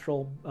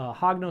natural.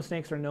 Hognose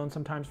snakes are known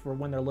sometimes for,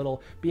 when they're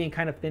little, being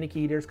kind of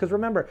finicky eaters. Because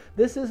remember,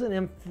 this is an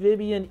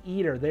amphibian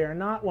eater. They are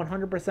not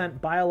 100%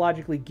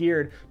 biologically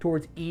geared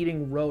towards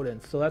eating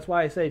rodents. So that's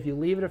why I say if you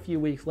leave it a few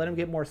weeks, let him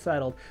get more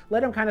settled,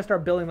 let him kind of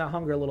start building that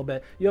hunger a little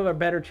bit, you have a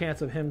better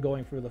chance of him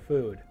going for the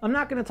food. I'm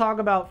not going to talk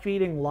about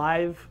feeding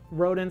live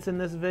rodents in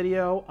this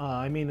video.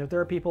 I mean, if there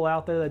are people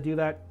out there that do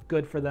that,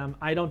 good for them.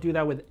 I don't do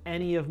that with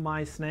any of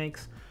my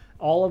snakes.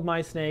 All of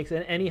my snakes,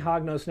 and any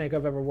hognose snake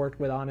I've ever worked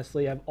with,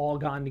 honestly, I've all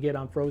gotten to get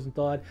on frozen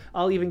thawed.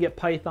 I'll even get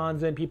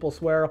pythons in. People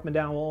swear up and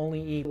down will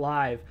only eat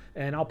live,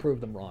 and I'll prove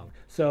them wrong.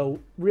 So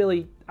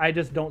really, I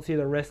just don't see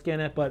the risk in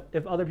it, but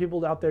if other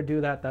people out there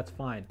do that, that's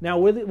fine. Now,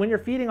 when you're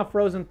feeding a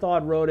frozen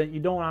thawed rodent, you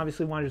don't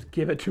obviously want to just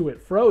give it to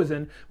it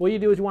frozen. What you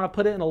do is you want to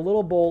put it in a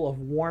little bowl of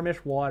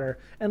warmish water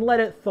and let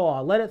it thaw.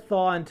 Let it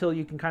thaw until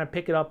you can kind of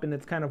pick it up and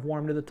it's kind of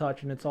warm to the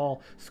touch and it's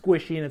all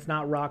squishy and it's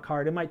not rock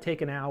hard. It might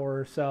take an hour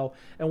or so.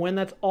 And when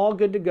that's all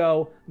good to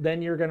go,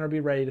 then you're going to be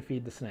ready to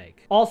feed the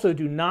snake. Also,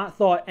 do not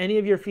thaw any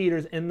of your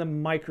feeders in the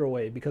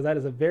microwave, because that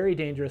is a very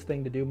dangerous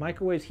thing to do.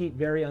 Microwaves heat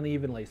very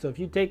unevenly. So if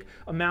you take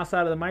a mouse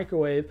out of the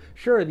microwave,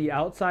 sure, the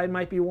outside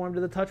might be warm to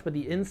the touch, but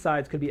the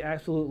insides could be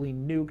absolutely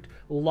nuked,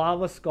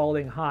 lava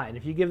scalding hot. And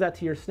if you give that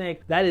to your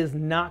snake, that is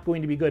not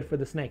going to be good for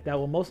the snake. That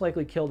will most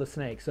likely kill the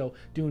snake. So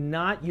do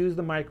not use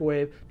the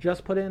microwave.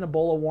 Just put it in a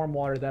bowl of warm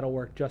water. That'll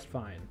work just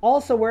fine.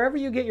 Also, wherever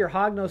you get your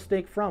hognose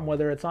snake from,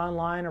 whether it's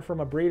online or from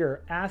a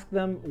breeder, ask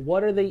them,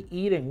 what are they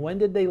eating? When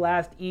did they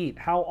last eat?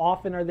 How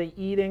often are they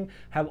eating?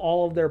 Have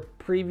all of their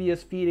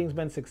previous feedings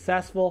been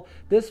successful?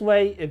 This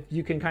way, if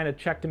you can kind of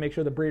check to make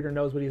sure the breeder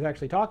knows what he's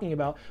actually talking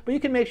about, but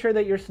you can make sure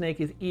that your snake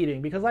is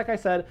eating, because like I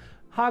said,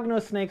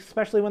 hognose snakes,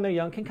 especially when they're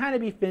young, can kind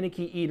of be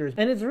finicky eaters.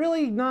 And it's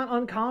really not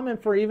uncommon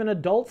for even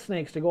adult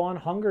snakes to go on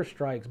hunger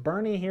strikes.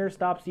 Bernie here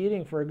stops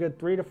eating for a good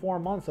 3 to 4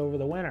 months over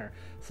the winter.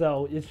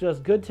 So it's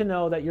just good to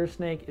know that your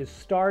snake is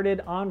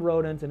started on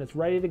rodents and it's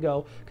ready to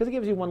go, because it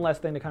gives you one less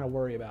thing to kind of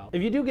worry about.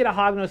 If you do get a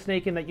hognose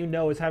snake in that you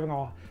know is having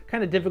a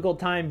kind of difficult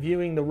time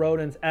viewing the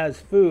rodents as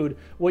food,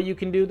 what you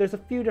can do, there's a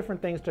few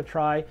different things to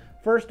try.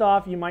 First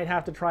off, you might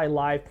have to try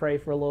live prey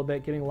for a little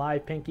bit, getting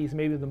live pinkies.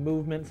 Maybe the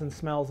movements and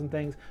smells and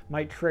things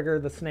might trigger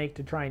the snake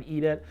to try and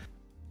eat it.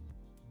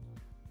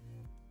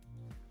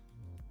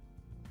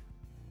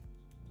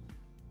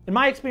 In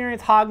my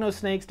experience, hognose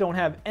snakes don't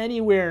have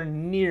anywhere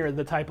near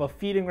the type of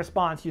feeding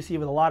response you see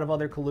with a lot of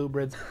other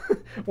colubrids.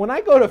 When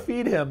I go to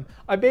feed him,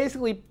 I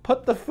basically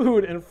put the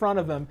food in front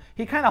of him.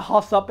 He kind of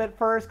huffs up at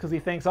first because he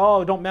thinks,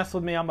 oh, don't mess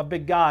with me, I'm a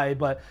big guy.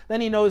 But then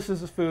he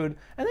notices his food,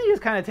 and then he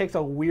just kind of takes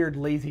a weird,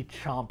 lazy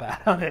chomp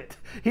out of it.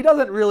 He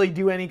doesn't really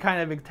do any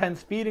kind of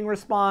intense feeding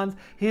response.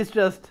 He's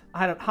just,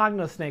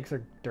 hognose snakes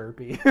are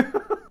derpy.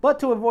 But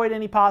to avoid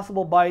any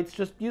possible bites,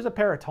 just use a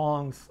pair of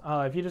tongs.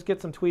 If you just get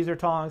some tweezer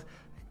tongs,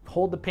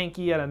 hold the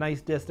pinky at a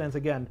nice distance.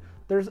 Again,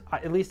 there's,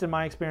 at least in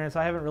my experience,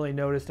 I haven't really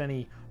noticed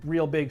any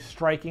real big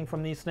striking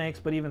from these snakes,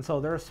 but even so,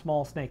 they're a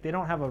small snake. They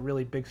don't have a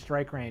really big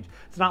strike range.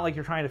 It's not like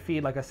you're trying to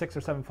feed like a 6 or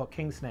 7 foot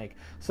king snake.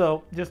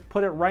 So just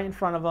put it right in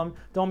front of him.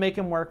 Don't make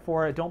him work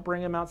for it. Don't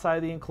bring him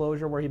outside the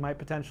enclosure where he might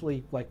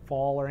potentially like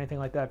fall or anything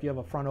like that if you have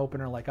a front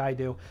opener like I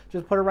do.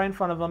 Just put it right in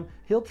front of him.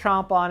 He'll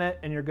chomp on it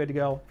and you're good to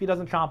go. If he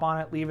doesn't chomp on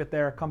it, leave it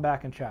there, come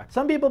back and check.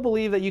 Some people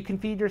believe that you can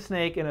feed your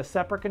snake in a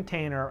separate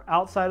container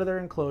outside of their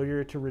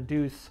enclosure to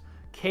reduce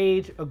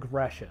cage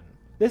aggression.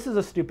 This is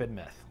a stupid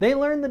myth. They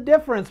learn the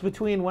difference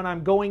between when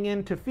I'm going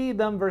in to feed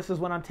them versus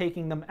when I'm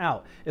taking them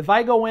out. If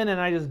I go in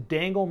and I just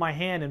dangle my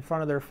hand in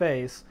front of their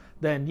face,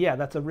 then yeah,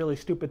 that's a really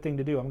stupid thing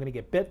to do. I'm gonna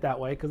get bit that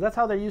way, because that's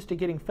how they're used to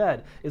getting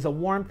fed, is a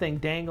warm thing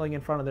dangling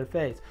in front of their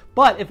face.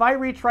 But if I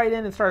reach right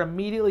in and start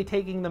immediately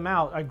taking them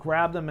out, I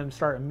grab them and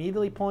start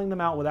immediately pulling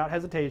them out without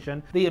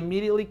hesitation, they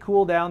immediately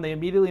cool down, they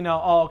immediately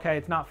know, oh, okay,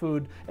 it's not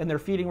food, and their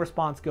feeding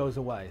response goes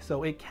away.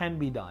 So it can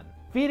be done.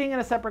 Feeding in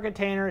a separate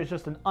container is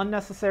just an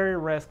unnecessary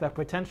risk that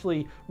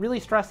potentially really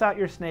stress out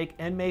your snake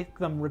and make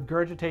them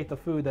regurgitate the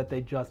food that they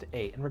just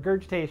ate. And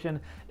regurgitation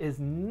is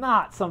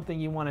not something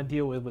you want to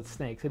deal with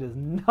snakes. It is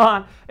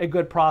not a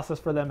good process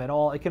for them at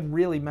all. It can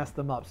really mess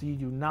them up, so you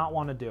do not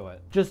want to do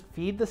it. Just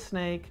feed the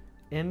snake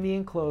in the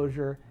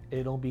enclosure.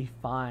 It'll be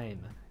fine.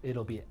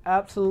 It'll be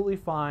absolutely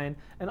fine.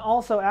 And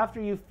also,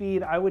 after you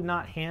feed, I would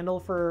not handle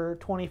for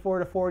 24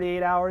 to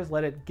 48 hours.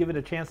 Give it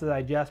a chance to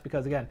digest,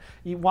 because again,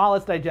 while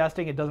it's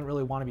digesting, it doesn't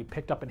really want to be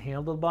picked up and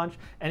handled a bunch.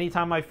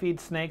 Anytime I feed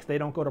snakes, they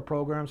don't go to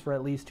programs for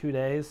at least 2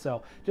 days,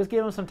 so just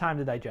give them some time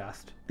to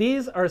digest.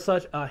 These are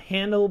such a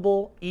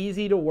handleable,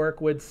 easy to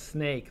work with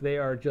snake. They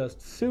are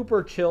just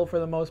super chill for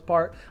the most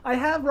part. I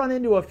have run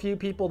into a few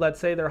people that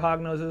say their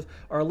hognoses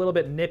are a little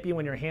bit nippy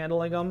when you're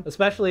handling them,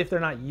 especially if they're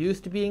not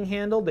used to being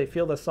handled. They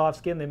feel the soft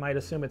skin, they might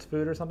assume it's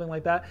food or something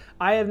like that.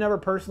 I have never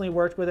personally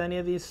worked with any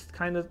of these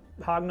kind of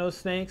hognose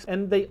snakes,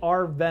 and they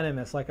are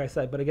venomous, like I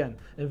said. But again,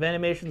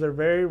 envenomations are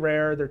very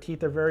rare. Their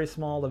teeth are very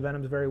small. The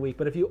venom is very weak.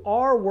 But if you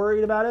are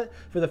worried about it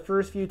for the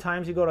first few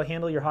times you go to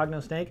handle your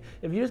hognose snake,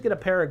 if you just get a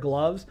pair of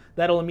gloves,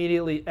 that'll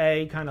immediately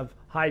A, kind of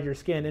hide your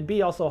skin, and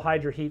B, also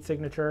hide your heat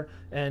signature,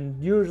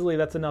 and usually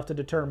that's enough to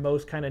deter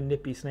most kind of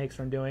nippy snakes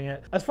from doing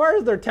it. As far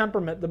as their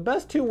temperament, the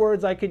best 2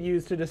 words I could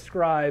use to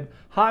describe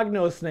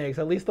hognose snakes,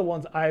 at least the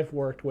ones I've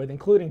worked with,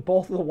 including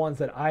both of the ones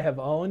that I have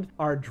owned,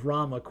 are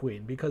drama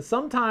queen. Because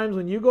sometimes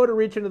when you go to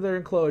reach into their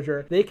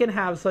enclosure, they can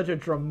have such a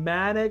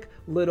dramatic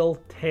little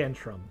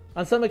tantrum.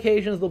 On some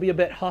occasions, they'll be a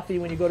bit huffy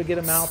when you go to get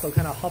them out. They'll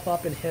kind of huff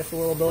up and hiss a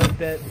little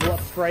bit,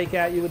 strike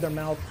at you with their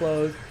mouth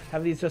closed,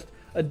 have these just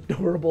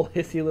adorable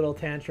hissy little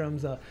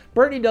tantrums.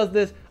 Bernie does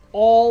this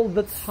all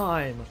the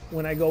time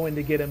when I go in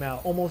to get him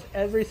out. Almost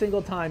every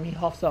single time he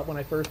huffs up when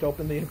I first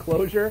open the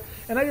enclosure,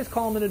 and I just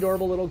call him an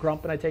adorable little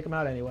grump and I take him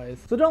out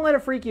anyways. So don't let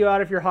it freak you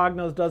out if your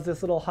hognose does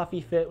this little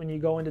huffy fit when you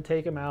go in to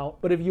take him out.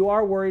 But if you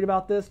are worried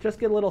about this, just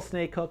get a little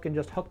snake hook and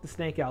just hook the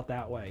snake out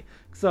that way.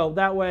 So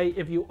that way,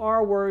 if you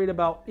are worried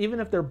about,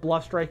 even if they're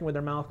bluff striking with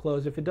their mouth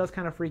closed, if it does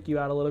kind of freak you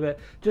out a little bit,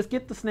 just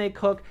get the snake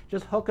hook,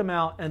 just hook them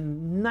out,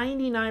 and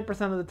 99%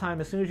 of the time,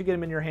 as soon as you get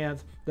them in your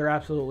hands, they're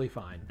absolutely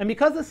fine. And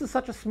because this is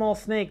such a small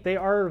snake, they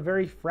are a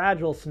very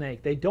fragile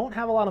snake. They don't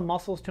have a lot of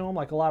muscles to them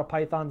like a lot of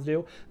pythons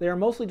do. They are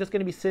mostly just going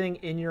to be sitting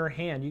in your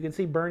hand. You can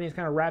see Bernie's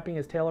kind of wrapping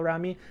his tail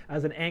around me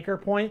as an anchor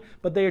point,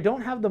 but they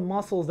don't have the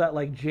muscles that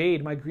like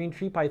Jade, my green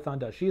tree python,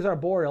 does. She's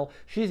arboreal.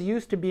 She's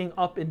used to being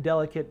up in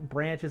delicate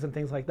branches and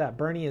things like that.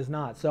 Bernie is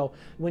not. So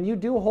when you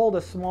do hold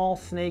a small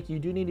snake, you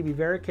do need to be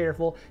very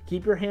careful.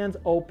 Keep your hands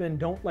open.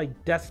 Don't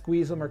like death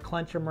squeeze them or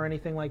clench them or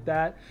anything like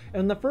that.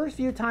 And the first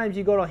few times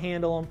you go to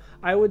handle them,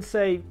 I would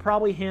say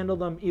probably handle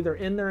them either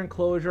in their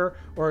enclosure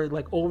or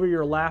like over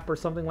your lap or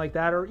something like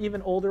that, or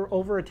even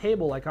over a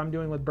table like I'm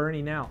doing with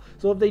Bernie now.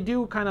 So if they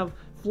do kind of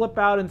flip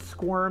out and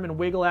squirm and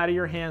wiggle out of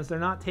your hands, they're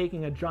not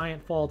taking a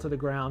giant fall to the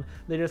ground.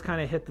 They just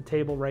kind of hit the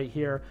table right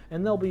here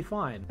and they'll be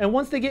fine. And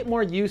once they get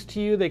more used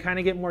to you, they kind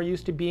of get more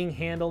used to being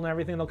handled and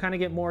everything. They'll kind of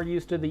get more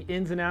used to the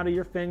ins and out of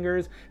your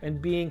fingers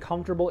and being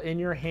comfortable in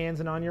your hands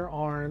and on your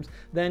arms.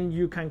 Then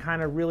you can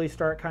kind of really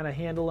start kind of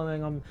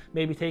handling them,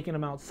 maybe taking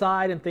them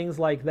outside and things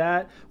like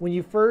that. When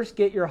you first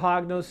get your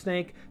hognose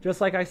snake, just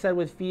like I said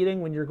with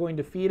feeding, when you're going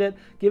to feed it,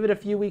 give it a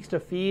few weeks to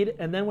feed,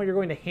 and then when you're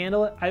going to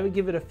handle it, I would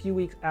give it a few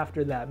weeks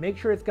after that. Make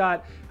sure it's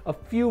got a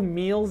few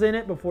meals in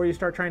it before you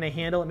start trying to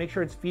handle it. Make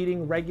sure it's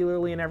feeding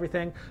regularly and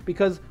everything,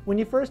 because when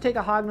you first take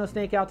a hognose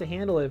snake out to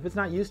handle it, if it's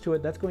not used to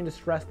it, that's going to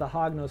stress the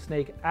hognose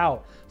snake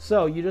out.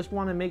 So you just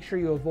want to make sure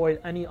you avoid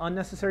any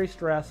unnecessary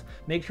stress.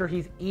 Make sure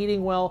he's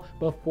eating well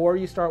before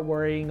you start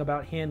worrying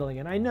about handling.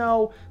 And I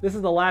know this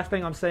is the last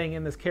thing I'm saying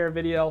in this care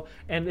video,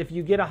 and if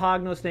you get a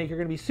hognose snake, you're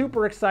going to be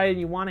super excited.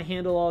 You want to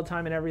handle all the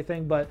time and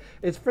everything, but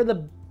it's for the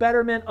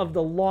betterment of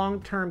the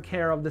long-term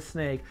care of the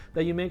snake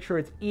that you make sure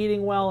it's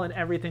eating well and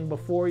everything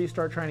before you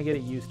start trying to get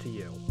it used to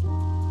you.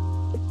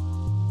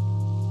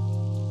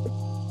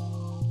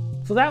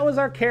 So that was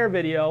our care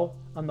video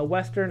on the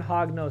Western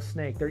hognose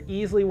snake. They're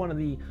easily one of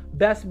the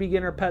best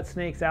beginner pet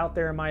snakes out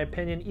there in my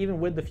opinion, even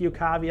with the few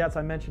caveats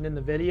I mentioned in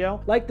the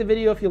video. Like the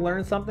video if you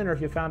learned something or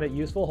if you found it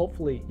useful.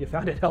 Hopefully you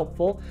found it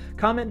helpful.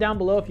 Comment down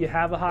below if you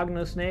have a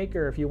hognose snake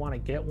or if you want to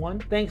get one.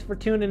 Thanks for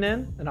tuning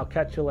in, and I'll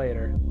catch you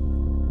later.